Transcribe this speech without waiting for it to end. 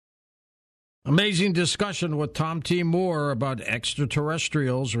Amazing discussion with Tom T. Moore about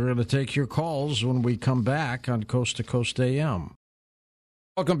extraterrestrials. We're going to take your calls when we come back on Coast to Coast AM.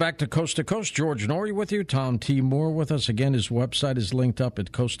 Welcome back to Coast. George Noory with you. Tom T. Moore with us. Again, his website is linked up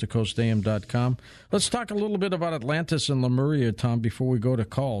at coasttocoastam.com. Let's talk a little bit about Atlantis and Lemuria, Tom, before we go to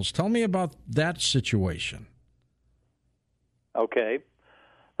calls. Tell me about that situation. Okay.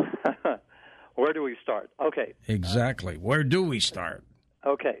 Where do we start? Okay. Exactly. Where do we start?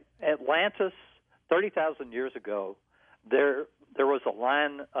 Okay. Atlantis, 30,000 years ago, there was a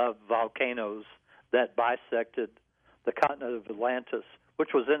line of volcanoes that bisected the continent of Atlantis,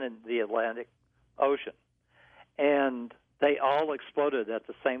 which was in the Atlantic Ocean. And they all exploded at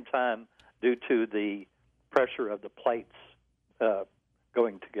the same time due to the pressure of the plates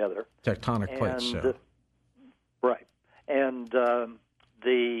going together. Tectonic plates, yeah. Right. And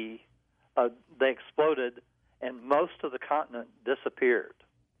they exploded, and most of the continent disappeared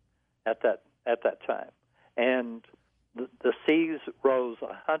at that time. And the seas rose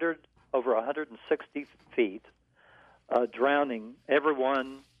over 160 feet, drowning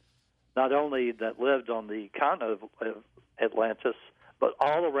everyone, not only that lived on the continent of Atlantis, but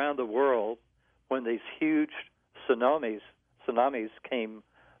all around the world when these huge tsunamis came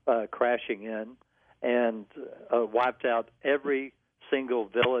crashing in and wiped out every single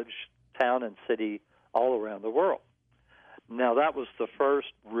village, town, and city all around the world. Now, that was the first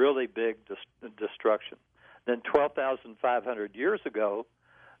really big destruction. Then 12,500 years ago,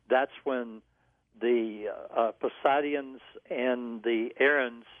 that's when the Poseidons and the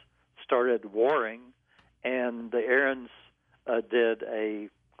Arians started warring, and the Arians did a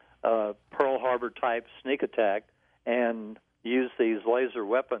Pearl Harbor-type sneak attack and used these laser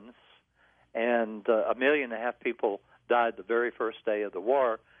weapons, and 1.5 million people died the very first day of the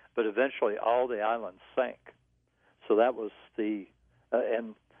war, but eventually all the islands sank. So that was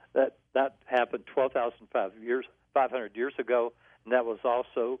and that happened 12,500 years ago, and that was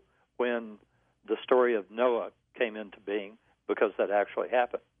also when the story of Noah came into being, because that actually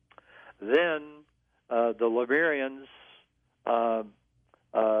happened. Then the Lemurians,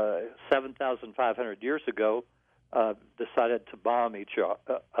 7,500 years ago, decided to bomb each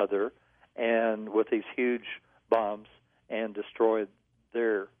other, and with these huge bombs, and destroyed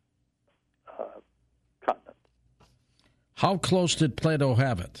their continent. How close did Plato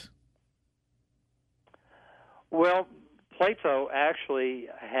have it? Well, Plato actually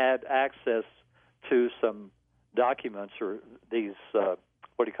had access to some documents, or these, what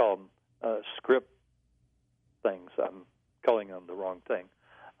do you call them, script things. I'm calling them the wrong thing,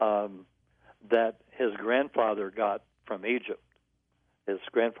 that his grandfather got from Egypt. His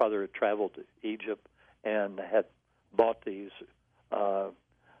grandfather had traveled to Egypt and had bought these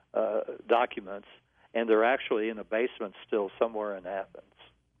documents, and they're actually in a basement still somewhere in Athens.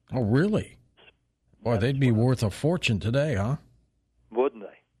 Oh, really? Boy, they'd be worth a fortune today, huh? Wouldn't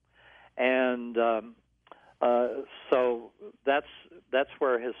they? And so that's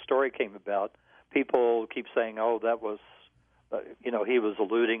where his story came about. People keep saying, "Oh, that was, he was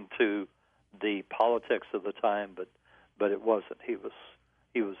alluding to the politics of the time," but it wasn't. He was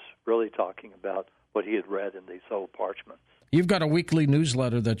really talking about what he had read in these old parchments. You've got a weekly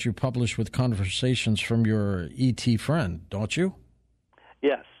newsletter that you publish with conversations from your ET friend, don't you?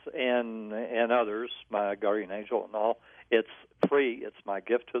 Yes, and others, my guardian angel and all. It's free. It's my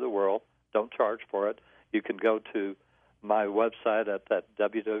gift to the world. Don't charge for it. You can go to my website at that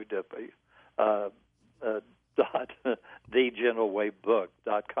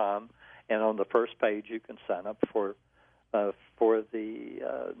www.thegeneralwaybook.com, and on the first page you can sign up for the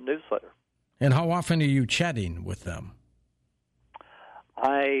newsletter. And how often are you chatting with them?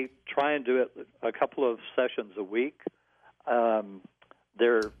 I try and do it a couple of sessions a week.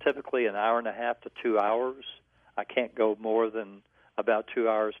 They're typically an hour and a half to 2 hours. I can't go more than about 2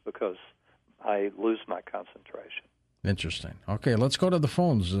 hours because I lose my concentration. Interesting. Okay, let's go to the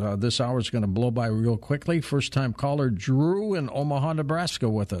phones. This hour is going to blow by real quickly. First-time caller Drew in Omaha, Nebraska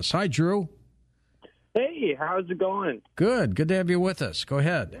with us. Hi, Drew. Hey, how's it going? Good. Good to have you with us. Go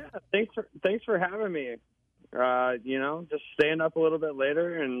ahead. Yeah, thanks for having me. Just staying up a little bit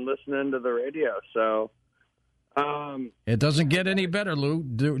later and listening to the radio. So, it doesn't get any better,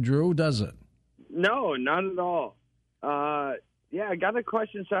 Drew, does it? No, not at all. Yeah, I got a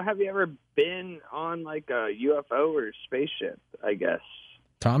question. So, have you ever been on like a UFO or spaceship? I guess.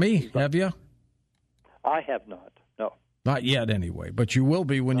 Tommy, have you? I have not. No, not yet, anyway. But you will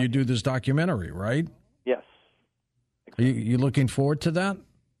be when you do this documentary, right? Yes. Exactly. Are you looking forward to that?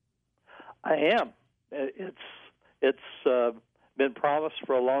 I am. It's been promised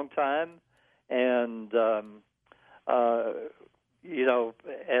for a long time, and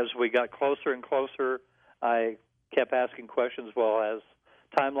as we got closer and closer, I kept asking questions. Well, has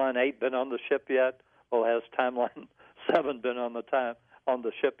Timeline 8 been on the ship yet? Well, has Timeline 7 been on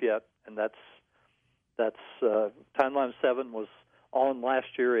the ship yet? And that's Timeline 7 was on last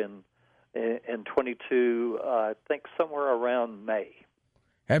year in 22, I think somewhere around May.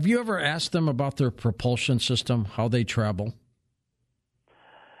 Have you ever asked them about their propulsion system, how they travel?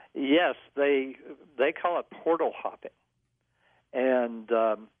 Yes, they call it portal hopping, and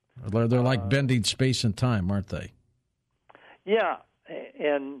they're like bending space and time, aren't they? Yeah,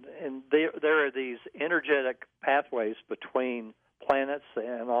 and there are these energetic pathways between planets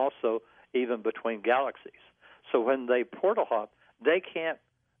and also even between galaxies. So when they portal hop, they can't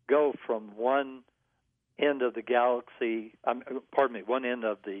go from one end of the galaxy, one end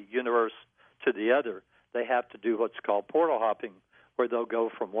of the universe to the other. They have to do what's called portal hopping, where they'll go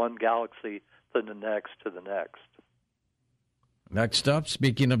from one galaxy to the next to the next. Next up,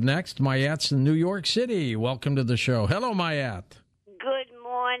 speaking of next, Mayat's in New York City. Welcome to the show. Hello, Mayat. Good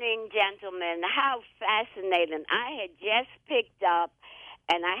morning, gentlemen. How fascinating. I had just picked up,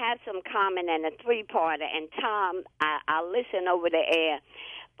 and I have some comment and a three-parter, and Tom, I'll listen over the air.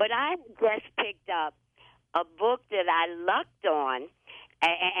 But I just picked up a book that I lucked on,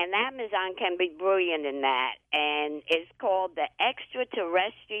 and Amazon can be brilliant in that, and it's called The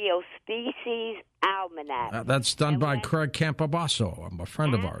Extraterrestrial Species Almanac. That's done by Craig Campobasso, a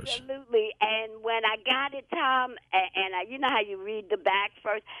friend of ours. Absolutely, and when I got it, Tom, and you know how you read the back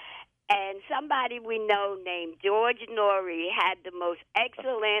first, and somebody we know named George Norrie had the most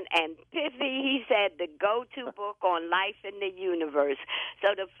excellent and pithy, he said, the go-to book on life in the universe. So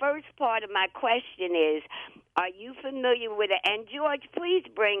the first part of my question is, are you familiar with it? And George, please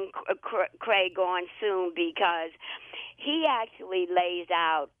bring Craig on soon, because he actually lays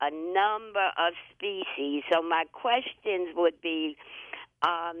out a number of species. So my questions would be,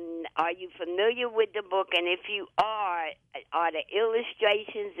 are you familiar with the book? And if you are the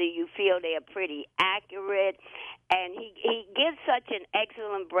illustrations, do you feel they are pretty accurate? And he gives such an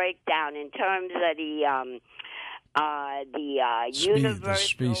excellent breakdown in terms of the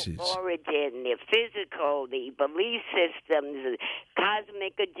universal origin, the physical, the belief systems, the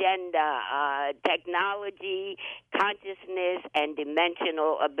cosmic agenda, technology, consciousness, and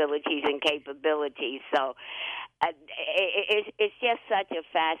dimensional abilities and capabilities. So it's just such a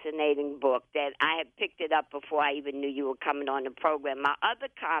fascinating book that I had picked it up before I even knew you were coming on the program. My other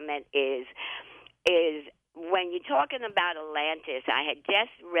comment is when you're talking about Atlantis, I had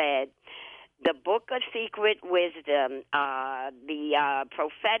just read The Book of Secret Wisdom, the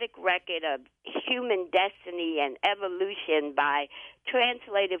prophetic record of human destiny and evolution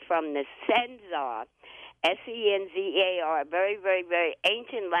translated from the Senzar, Senzar, very, very, very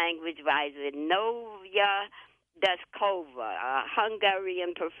ancient language by Novia Duskova, a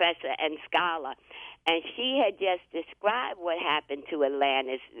Hungarian professor and scholar. And she had just described what happened to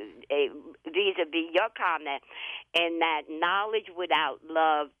Atlantis vis-a-vis your comment, and that knowledge without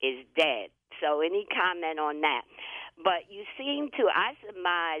love is dead. So any comment on that? But you seem to, I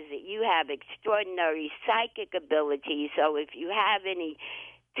surmise that you have extraordinary psychic abilities. So if you have any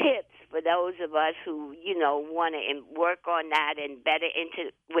tips for those of us who, want to work on that and better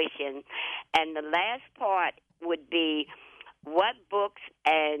intuition. And the last part would be, what books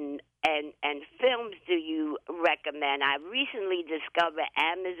and films do you recommend? I recently discovered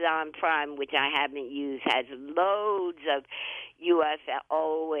Amazon Prime, which I haven't used, has loads of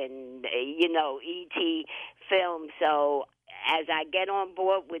UFO and, ET films. So as I get on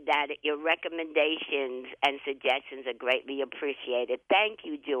board with that, your recommendations and suggestions are greatly appreciated. Thank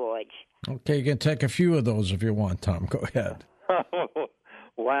you, George. Okay, you can take a few of those if you want, Tom. Go ahead.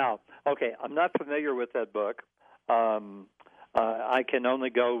 Wow. Okay, I'm not familiar with that book. I can only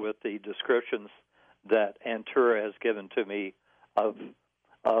go with the descriptions that Antura has given to me of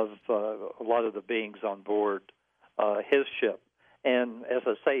a lot of the beings on board his ship. And as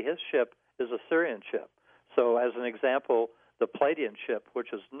I say, his ship is a Sirian ship. So as an example, the Pleiadian ship,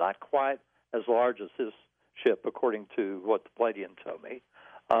 which is not quite as large as his ship, according to what the Pleiadian told me,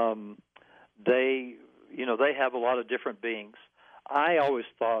 they have a lot of different beings. I always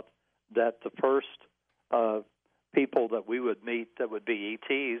thought that the first people that we would meet that would be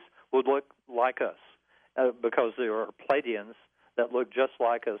ETs would look like us, because there are Pleiadians that look just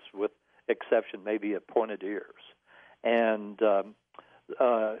like us, with exception maybe of pointed ears. And so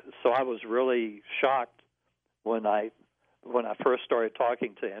I was really shocked when I first started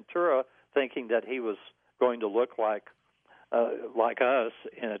talking to Antura, thinking that he was going to look like us,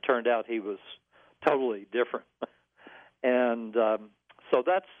 and it turned out he was totally different. And so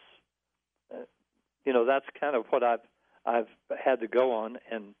that's kind of what I've had to go on,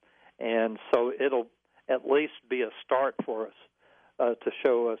 and so it'll at least be a start for us to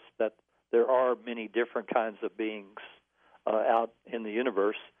show us that there are many different kinds of beings out in the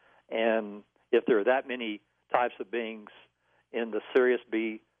universe, and if there are that many types of beings in the Sirius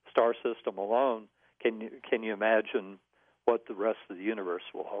B star system alone, can you imagine what the rest of the universe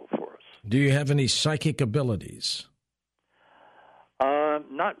will hold for us? Do you have any psychic abilities?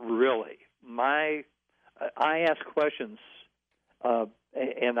 Not really. I ask questions,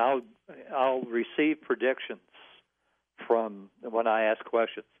 and I'll receive predictions from when I ask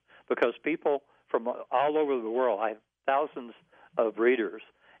questions, because people from all over the world, I have thousands of readers,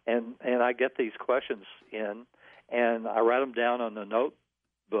 and I get these questions in, and I write them down on a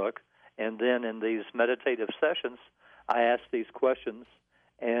notebook, and then in these meditative sessions, I ask these questions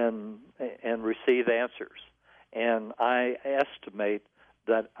and receive answers. And I estimate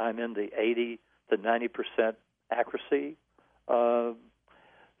that I'm in the 80 to 90% accuracy, so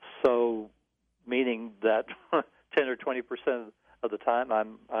meaning that 10 or 20% of the time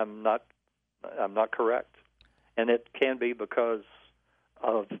I'm not correct, and it can be because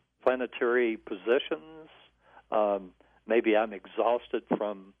of planetary positions. Maybe I'm exhausted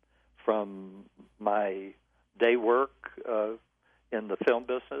from my day work in the film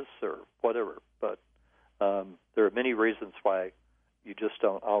business or whatever, but there are many reasons why you just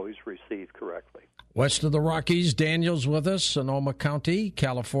don't always receive correctly. West of the Rockies, Daniel's with us, Sonoma County,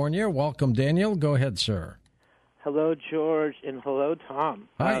 California. Welcome, Daniel. Go ahead, sir. Hello, George, and hello, Tom.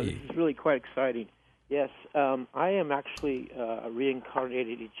 Hi. This is really quite exciting. Yes, I am actually a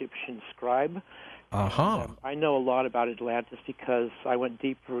reincarnated Egyptian scribe. Uh-huh. I know a lot about Atlantis because I went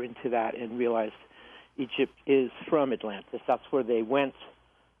deeper into that and realized Egypt is from Atlantis. That's where they went.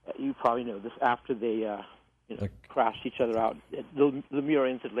 You probably know this, after they crashed each other out, the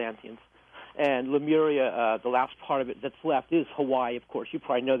Lemurians, Atlanteans. And Lemuria, the last part of it that's left is Hawaii, of course. You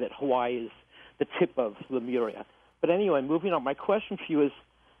probably know that Hawaii is the tip of Lemuria. But anyway, moving on, my question for you is,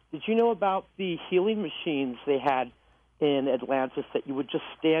 did you know about the healing machines they had in Atlantis that you would just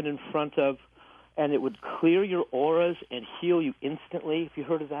stand in front of and it would clear your auras and heal you instantly? Have you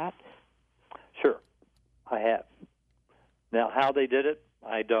heard of that? Sure, I have. Now, how they did it,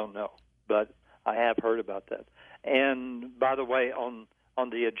 I don't know, but I have heard about that. And by the way, on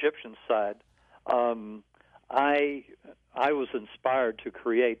the Egyptian side, I was inspired to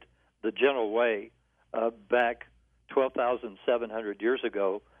create the Gentle Way back 12,700 years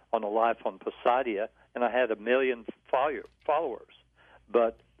ago on a life on Poseidon, and I had 1 million followers.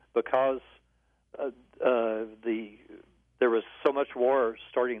 But because there was so much war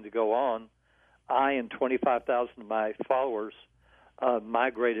starting to go on, I and 25,000 of my followers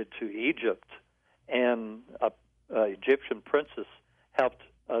migrated to Egypt, and an Egyptian princess helped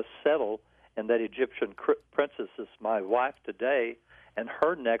us settle, and that Egyptian princess is my wife today, and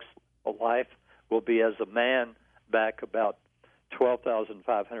her next life will be as a man back about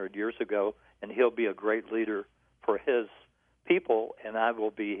 12,500 years ago, and he'll be a great leader for his people, and I will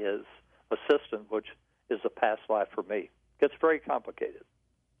be his assistant, which is a past life for me. It gets very complicated.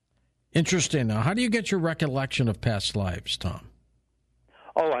 Interesting. Now, how do you get your recollection of past lives, Tom?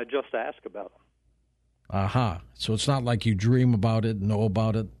 Oh, I just ask about them. Aha. So it's not like you dream about it, know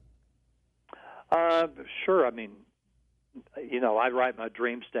about it? Sure. I mean, I write my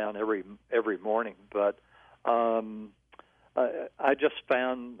dreams down every morning, but I just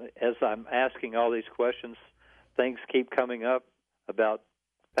found as I'm asking all these questions, things keep coming up about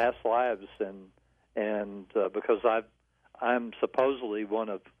past lives, and because I'm supposedly one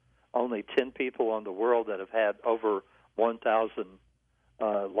of only 10 people on the world that have had over 1,000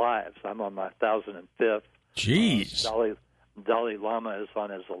 lives. I'm on my 1,005th. Jeez. Dalai Lama is on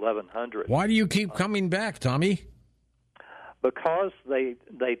his 1100. Why do you keep coming back, Tommy? Because they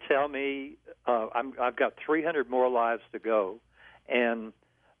tell me I've got 300 more lives to go, and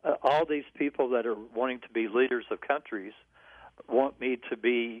all these people that are wanting to be leaders of countries want me to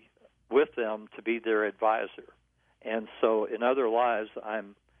be with them, to be their advisor. And so in other lives,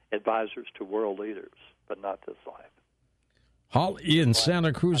 I'm advisors to world leaders, but not this life. Holly in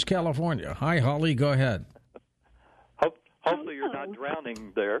Santa Cruz, California. Hi, Holly. Go ahead. Hopefully you're not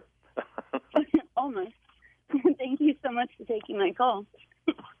drowning there. Almost. Thank you so much for taking my call.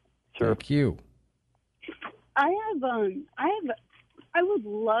 Sure. Thank you. I would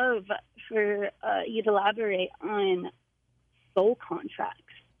love for you to elaborate on soul contracts.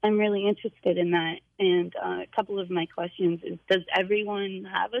 I'm really interested in that. And a couple of my questions is, does everyone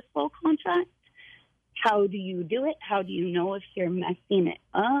have a soul contract? How do you do it? How do you know if you're messing it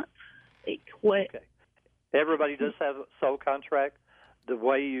up? Like, what? Okay. Everybody does have a soul contract. The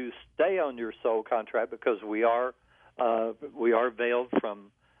way you stay on your soul contract, because we are we are veiled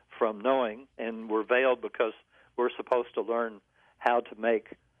from knowing, and we're veiled because we're supposed to learn how to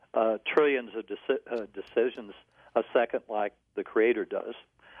make trillions of decisions a second like the Creator does.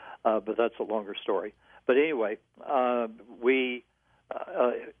 But that's a longer story. But anyway,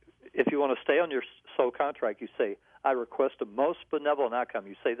 if you want to stay on your soul contract, you say, I request a most benevolent outcome.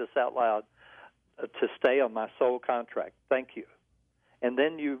 You say this out loud, to stay on my soul contract. Thank you. And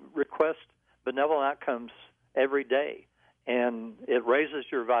then you request benevolent outcomes every day, and it raises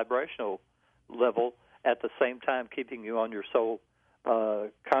your vibrational level at the same time keeping you on your soul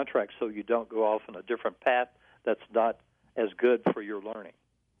contract so you don't go off on a different path that's not as good for your learning.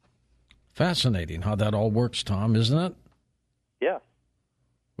 Fascinating how that all works, Tom, isn't it? Yeah.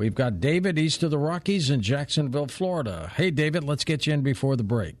 We've got David east of the Rockies in Jacksonville, Florida. Hey, David, let's get you in before the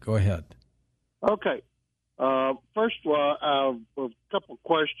break. Go ahead. Okay. First of all, I have a couple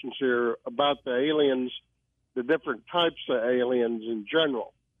questions here about the aliens, the different types of aliens in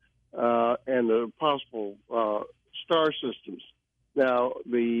general, and the possible star systems. Now,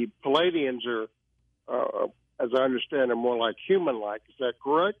 the Pleiadians are, as I understand, are more like human-like. Is that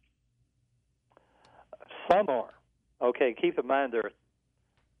correct? Some are. Okay, keep in mind there are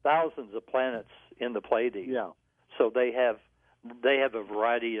thousands of planets in the Pleiades. Yeah. So they have a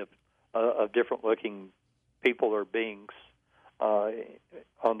variety of different-looking people or beings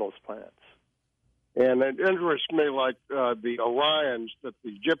on those planets. And it interests me, like the Orions that the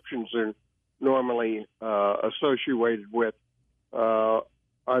Egyptians are normally associated with. Are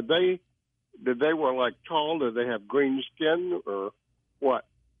they? Did they were like tall? Did they have green skin or what?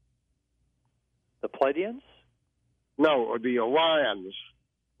 The Pleiadians? No, or the Orions,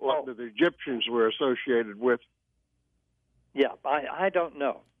 what the Egyptians were associated with. Yeah, I don't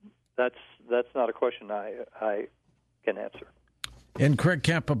know. That's not a question I can answer. In Craig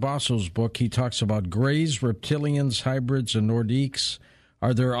Campobasso's book, he talks about grays, reptilians, hybrids, and Nordiques.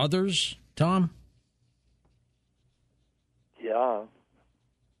 Are there others, Tom? Yeah.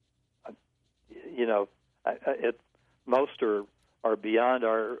 Most are beyond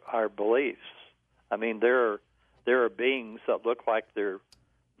our beliefs. I mean, there are beings that look like they're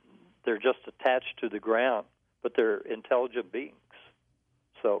just attached to the ground, but they're intelligent beings.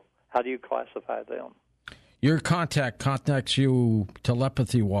 So how do you classify them? Your contact contacts you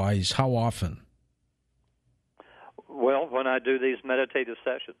telepathy-wise. How often? Well, when I do these meditative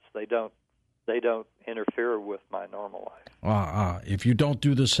sessions, they don't interfere with my normal life. If you don't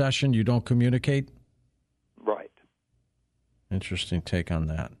do the session, you don't communicate? Right. Interesting take on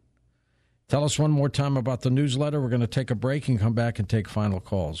that. Tell us one more time about the newsletter. We're going to take a break and come back and take final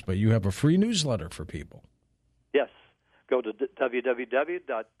calls. But you have a free newsletter for people. Yes. Go to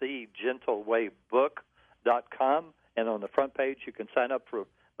www.thegentleWayBook.com, and on the front page you can sign up for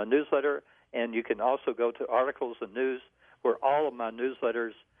my newsletter, and you can also go to Articles and News, where all of my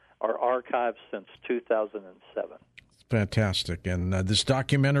newsletters are archived since 2007. Fantastic. And this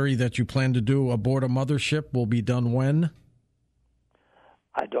documentary that you plan to do aboard a mothership will be done when?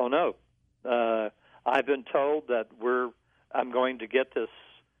 I don't know. I've been told that I'm going to get this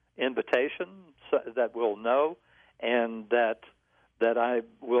invitation so that we'll know, and that I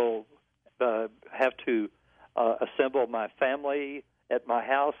will have to assemble my family at my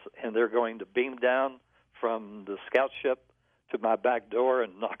house, and they're going to beam down from the scout ship to my back door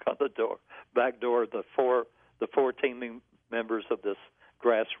and knock on the back door the four team members of this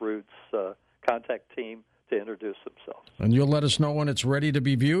grassroots contact team to introduce themselves. And you'll let us know when it's ready to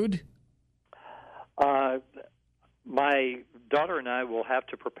be viewed? My daughter and I will have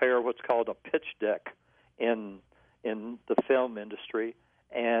to prepare what's called a pitch deck in the film industry,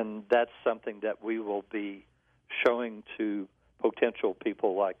 and that's something that we will be showing to potential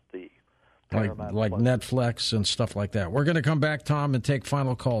people like the like Netflix and stuff like that. We're going to come back, Tom, and take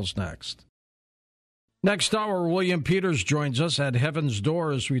final calls next. Next hour, William Peters joins us at Heaven's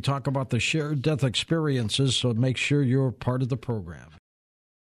Door as we talk about the shared death experiences, so make sure you're part of the program.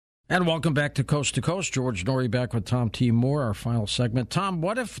 And welcome back to Coast. George Norrie back with Tom T. Moore, our final segment. Tom,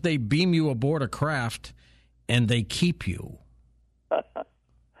 what if they beam you aboard a craft and they keep you?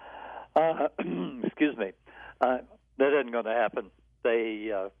 Excuse me. That isn't going to happen.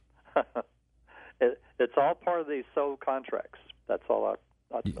 It's all part of these soul contracts. That's all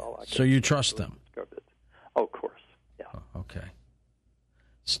I So you trust them? Oh, of course, yeah. Oh, okay.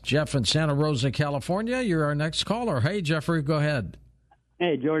 It's Jeff in Santa Rosa, California. You're our next caller. Hey, Jeffrey, go ahead.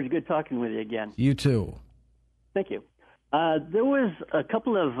 Hey, George, good talking with you again. You too. Thank you. There was a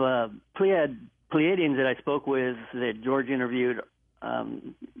couple of Pleiadians that I spoke with that George interviewed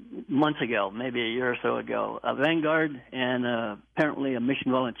months ago, maybe a year or so ago, a Vanguard and apparently a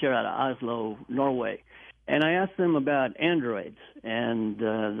mission volunteer out of Oslo, Norway. And I asked them about androids and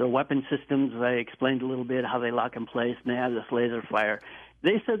the weapon systems. I explained a little bit how they lock in place and they have this laser fire.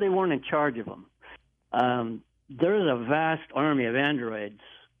 They said they weren't in charge of them. There is a vast army of androids,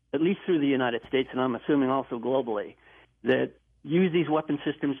 at least through the United States, and I'm assuming also globally, that use these weapon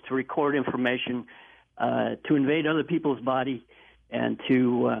systems to record information, to invade other people's body, and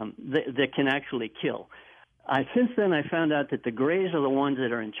to that can actually kill. Since then, I found out that the Greys are the ones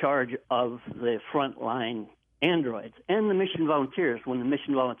that are in charge of the frontline androids and the mission volunteers when the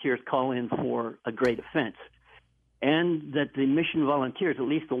mission volunteers call in for a Grey defense. And that the mission volunteers, at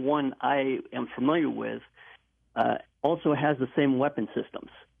least the one I am familiar with, also has the same weapon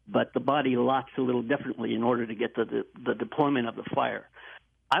systems, but the body locks a little differently in order to get the deployment of the fire.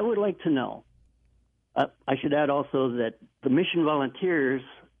 I would like to know, I should add also that the mission volunteers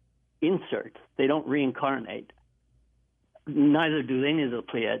insert. They don't reincarnate. Neither do any of the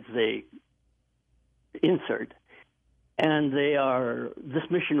Pleiades. They insert. And this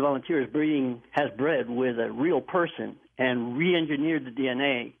mission volunteer has bred with a real person and re-engineered the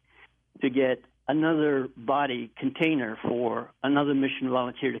DNA to get another body container for another mission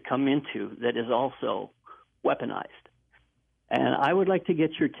volunteer to come into that is also weaponized. And I would like to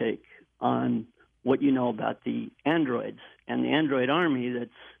get your take on what you know about the androids and the android army that's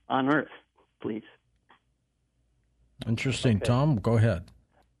on Earth, please. Interesting. Okay. Tom, go ahead.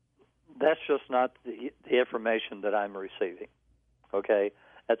 That's just not the information that I'm receiving. Okay?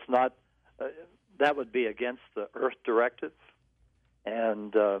 That's not, that would be against the Earth Directive.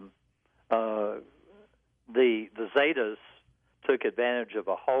 And the Zetas took advantage of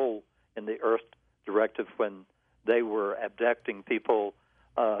a hole in the Earth Directive when they were abducting people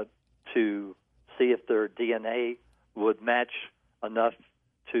to see if their DNA would match enough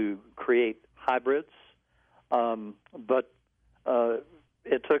to create hybrids, but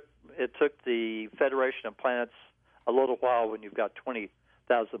it took the Federation of Planets a little while when you've got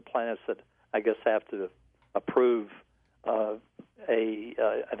 20,000 planets that I guess have to approve an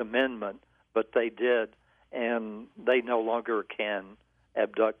amendment, but they did, and they no longer can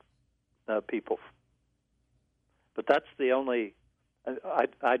abduct people. But that's the only.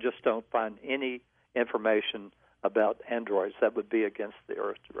 I just don't find any information about androids that would be against the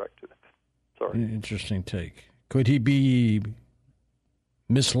Earth Directive. Sorry. Interesting take. Could he be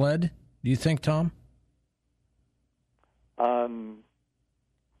misled, do you think, Tom?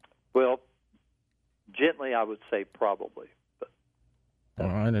 Well, gently I would say probably. But all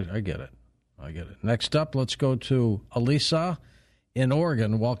right, I get it. Next up, let's go to Elisa in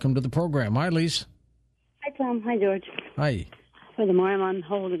Oregon. Welcome to the program. Hi, Elise. Hi, Tom. Hi, George. Hi. So the more I'm on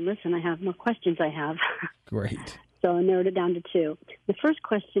hold and listen, I have more questions I have. Great. So I narrowed it down to two. The first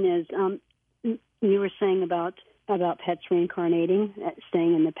question is, you were saying about pets reincarnating,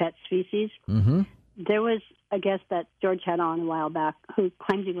 staying in the pet species. Mm-hmm. There was a guest that George had on a while back who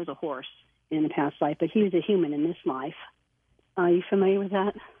claims he was a horse in a past life, but he was a human in this life. Are you familiar with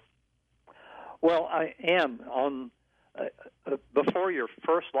that? Well, I am. Before your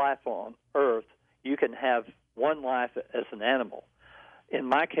first life on Earth, you can have one life as an animal. In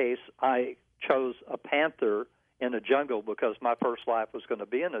my case, I chose a panther in a jungle because my first life was going to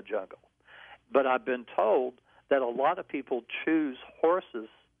be in a jungle. But I've been told that a lot of people choose horses,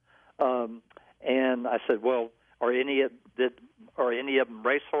 and I said, "Well, are any of them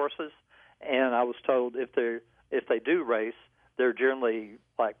race horses?" And I was told if they do race, they're generally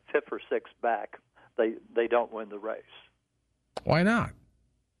like fifth or sixth back. They don't win the race. Why not?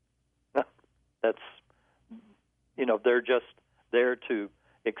 That's they're just there to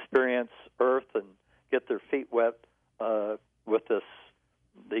experience Earth and get their feet wet with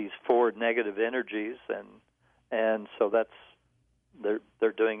these forward negative energies, and so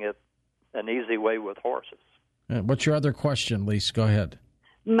they're doing it an easy way with horses. What's your other question, Lise? Go ahead.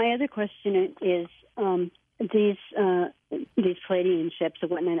 My other question is these Pleiadian ships and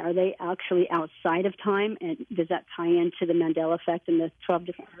whatnot, are they actually outside of time, and does that tie into the Mandela effect and the 12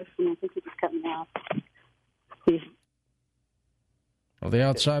 different Earths? And I think we just cut me off. Please. Are they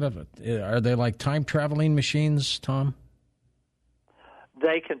outside of it? Are they like time-traveling machines, Tom?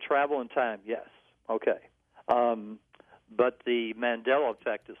 They can travel in time, yes. Okay. But the Mandela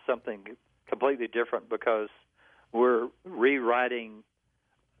effect is something completely different because we're rewriting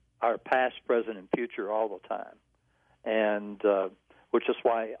our past, present, and future all the time, and which is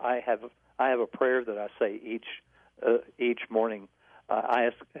why I have a prayer that I say each morning. I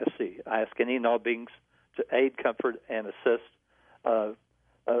ask any and all beings to aid, comfort, and assist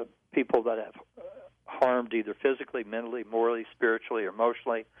people that have harmed either physically, mentally, morally, spiritually, or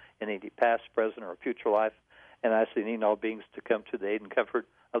emotionally in any past, present, or future life. And I ask any and all beings to come to the aid and comfort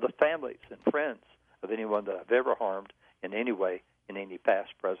of the families and friends of anyone that I've ever harmed in any way in any past,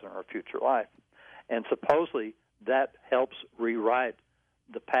 present, or future life. And supposedly that helps rewrite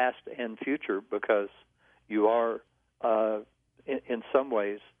the past and future because you are, in some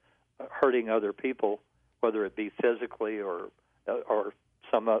ways, hurting other people, whether it be physically or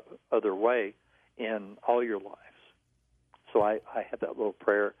some other way in all your lives. So I have that little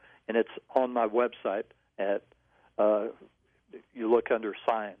prayer, and it's on my website at, you look under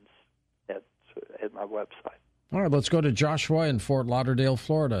signs at my website. All right, let's go to Joshua in Fort Lauderdale,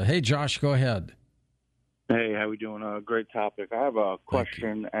 Florida. Hey, Josh, go ahead. Hey, how we doing? Great topic. I have a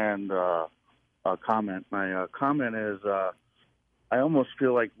question and a comment. My comment is I almost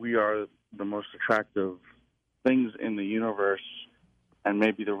feel like we are the most attractive things in the universe, and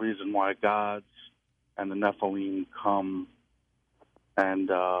maybe the reason why gods and the Nephilim come and,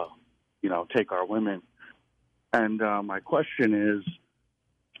 take our women. And my question is,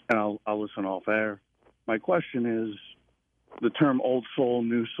 and I'll listen off air, my question is the term old soul,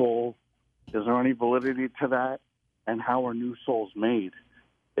 new soul, is there any validity to that? And how are new souls made?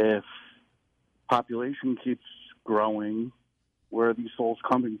 If population keeps growing, where are these souls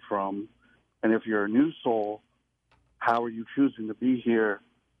coming from? And if you're a new soul, how are you choosing to be here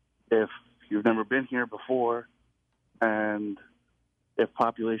if you've never been here before? And if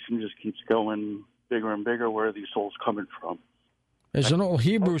population just keeps going bigger and bigger, where are these souls coming from? There's an old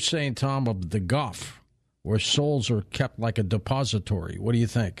Hebrew saying, Tom, of the Guf, where souls are kept like a depository. What do you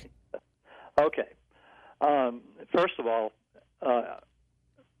think? Okay. First of all,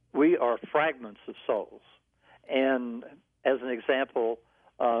 we are fragments of souls. And as an example,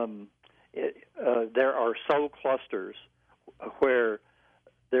 there are soul clusters where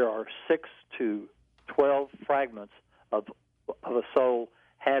there are 6 to 12 fragments of a soul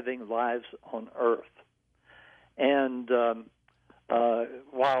having lives on Earth. And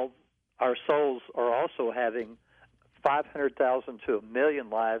while our souls are also having 500,000 to 1 million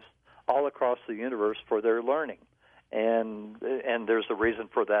lives all across the universe for their learning. And there's a reason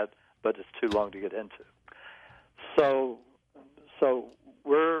for that, but it's too long to get into. So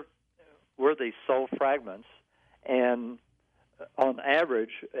we're these soul fragments, and on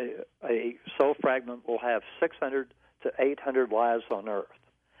average, a soul fragment will have 600 to 800 lives on Earth.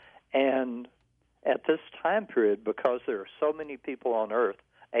 And at this time period, because there are so many people on Earth,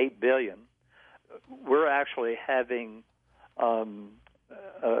 8 billion, we're actually having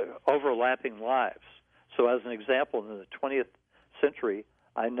overlapping lives. So as an example, in the 20th century,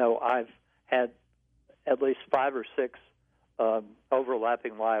 I know I've had at least 5 or 6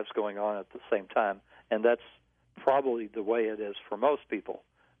 overlapping lives going on at the same time, and that's probably the way it is for most people,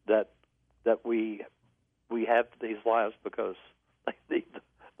 that we have these lives because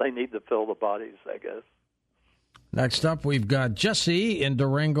they need to fill the bodies, I guess. Next up, we've got Jesse in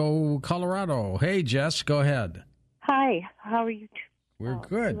Durango, Colorado. Hey, Jess, go ahead. Hi, how are you? We're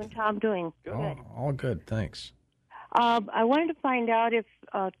good. You and Tom doing? Good. All good, thanks. I wanted to find out if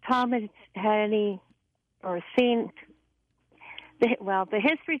Tom had any or seen. The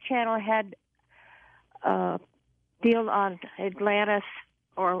History Channel had a deal on Atlantis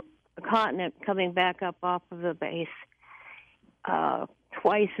or a continent coming back up off of the base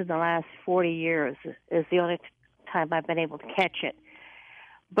twice in the last 40 years is the only time I've been able to catch it.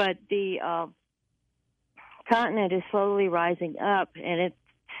 But the continent is slowly rising up, and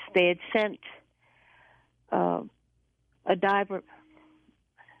they had sent a diver,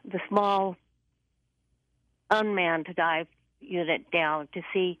 the small unmanned dive unit down to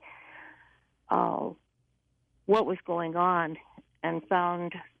see what was going on, and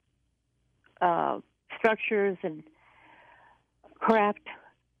found structures and craft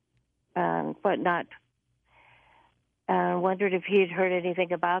and whatnot, and wondered if he had heard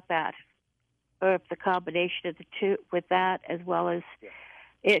anything about that, or if the combination of the two, with that as well as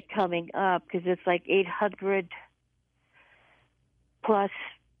it coming up, because it's like 800 plus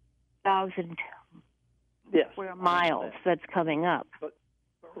thousand square miles that's coming up.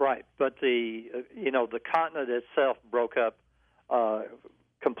 Right, but the continent itself broke up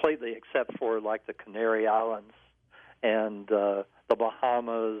completely, except for like the Canary Islands and the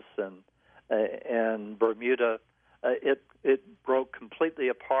Bahamas and Bermuda. It broke completely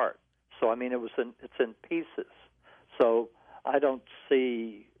apart. So I mean, it's in pieces. So I don't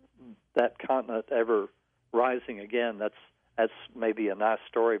see that continent ever rising again. That's maybe a nice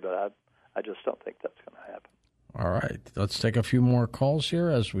story, but I just don't think that's going to happen. All right, let's take a few more calls here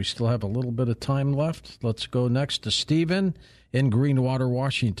as we still have a little bit of time left. Let's go next to Stephen in Greenwater,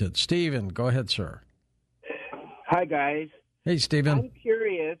 Washington. Stephen, go ahead, sir. Hi, guys. Hey, Stephen. I'm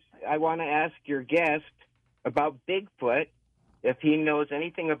curious. I want to ask your guest about Bigfoot. if he knows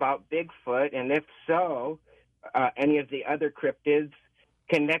anything about Bigfoot, and if so, any of the other cryptids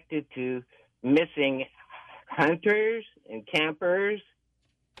connected to missing hunters and campers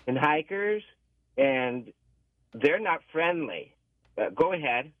and hikers, and they're not friendly. Go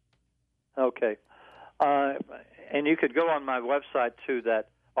ahead. Okay. And you could go on my website to that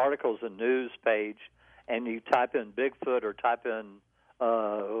articles and news page, and you type in Bigfoot or type in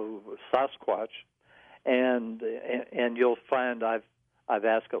Sasquatch, and you'll find I've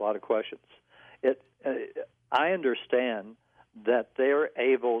asked a lot of questions. I understand that they're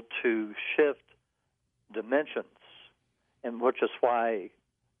able to shift dimensions, and which is why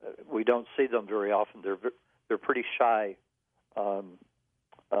we don't see them very often. They're pretty shy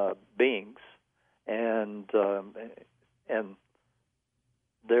beings, and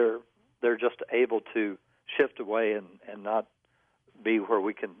they're just able to shift away and not be where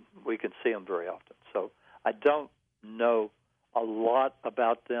we can see them very often. So I don't know a lot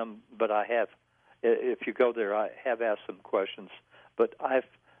about them, but I have. If you go there, I have asked some questions, but I've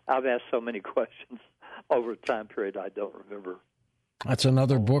asked so many questions over a time period I don't remember. That's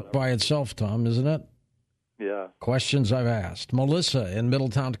another book by itself, Tom, isn't it? Yeah. Questions I've asked. Melissa in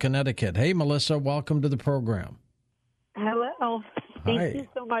Middletown, Connecticut. Hey, Melissa, welcome to the program. Hello. Thank you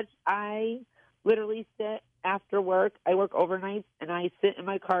so much. I literally sit after work. I work overnight, and I sit in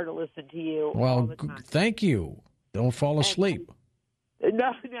my car to listen to you all the time. Thank you. Don't fall asleep.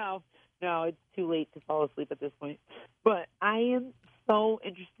 No, it's too late to fall asleep at this point. But I am so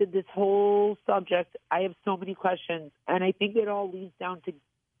interested in this whole subject. I have so many questions, and I think it all leads down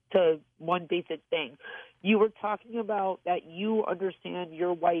to one basic thing. You were talking about that you understand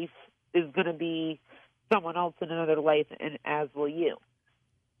your wife is going to be someone else in another life, and as will you.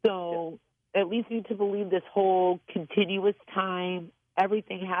 So it leads me to believe this whole continuous time,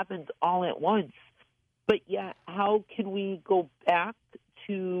 everything happens all at once. But yet, how can we go back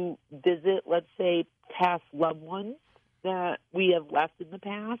to visit, let's say, past loved ones that we have left in the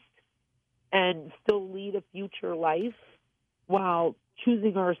past and still lead a future life while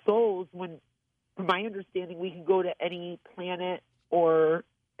choosing our souls when, from my understanding, we can go to any planet or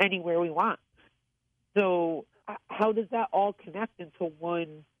anywhere we want? So how does that all connect into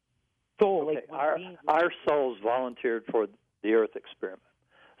one soul? Okay. Our souls volunteered for the Earth experiment.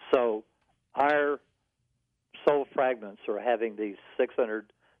 So our soul fragments are having these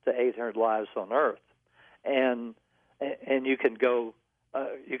 600 to 800 lives on Earth, and you can go,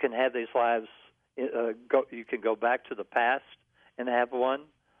 you can have these lives. You can go back to the past and have one,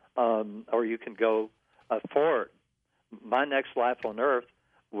 or you can go forward. My next life on Earth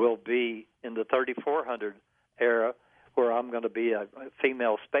will be in the 3400 era, where I'm going to be a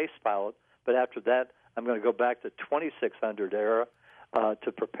female space pilot. But after that, I'm going to go back to 2600 era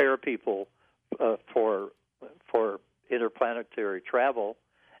to prepare people for interplanetary travel,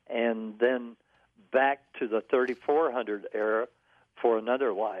 and then back to the 3400 era for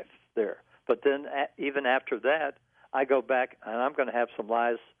another life there. But then even after that, I go back, and I'm going to have some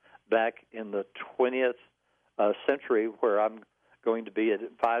lives back in the 20th century, where I'm going to be an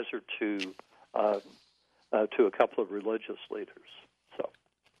advisor to a couple of religious leaders. So,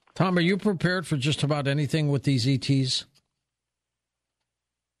 Tom, are you prepared for just about anything with these ETs?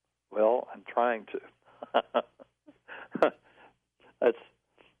 Well, I'm trying to.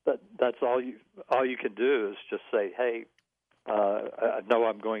 That's all you can do is just say, hey, I know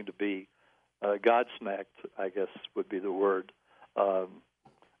I'm going to be godsmacked, I guess would be the word,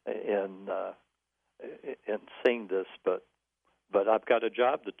 in seeing this, but I've got a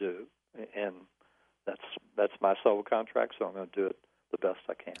job to do, and that's my sole contract, so I'm going to do it the best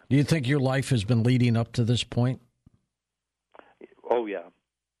I can. Do you think your life has been leading up to this point? Oh, yeah.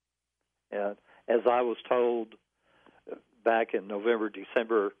 And as I was told back in November,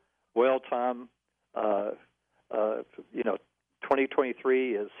 December, well, Tom,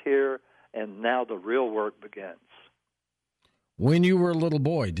 2023 is here, and now the real work begins. When you were a little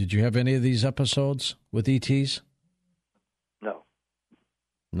boy, did you have any of these episodes with ETs? No.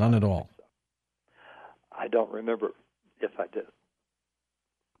 None at all? I don't remember if I did.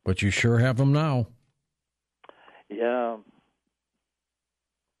 But you sure have them now. Yeah.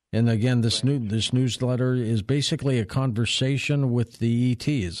 And again, this newsletter is basically a conversation with the ET,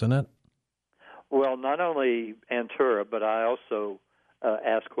 isn't it? Well, not only Antura, but I also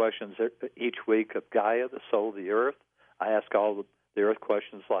ask questions each week of Gaia, the soul of the Earth. I ask all the Earth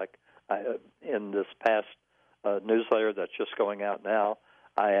questions, like in this past newsletter that's just going out now,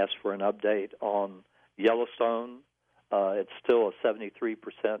 I asked for an update on Yellowstone. It's still a 73%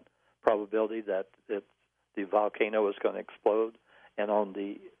 probability that the volcano is going to explode. And on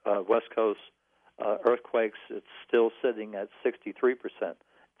the west coast earthquakes, it's still sitting at 63%.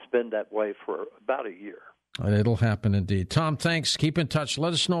 It's been that way for about a year. It'll happen indeed. Tom, thanks. Keep in touch.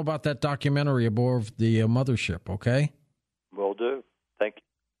 Let us know about that documentary aboard the mothership, okay? Will do. Thank you.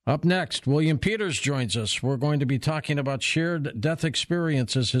 Up next, William Peters joins us. We're going to be talking about shared death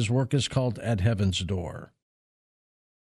experiences. His work is called At Heaven's Door.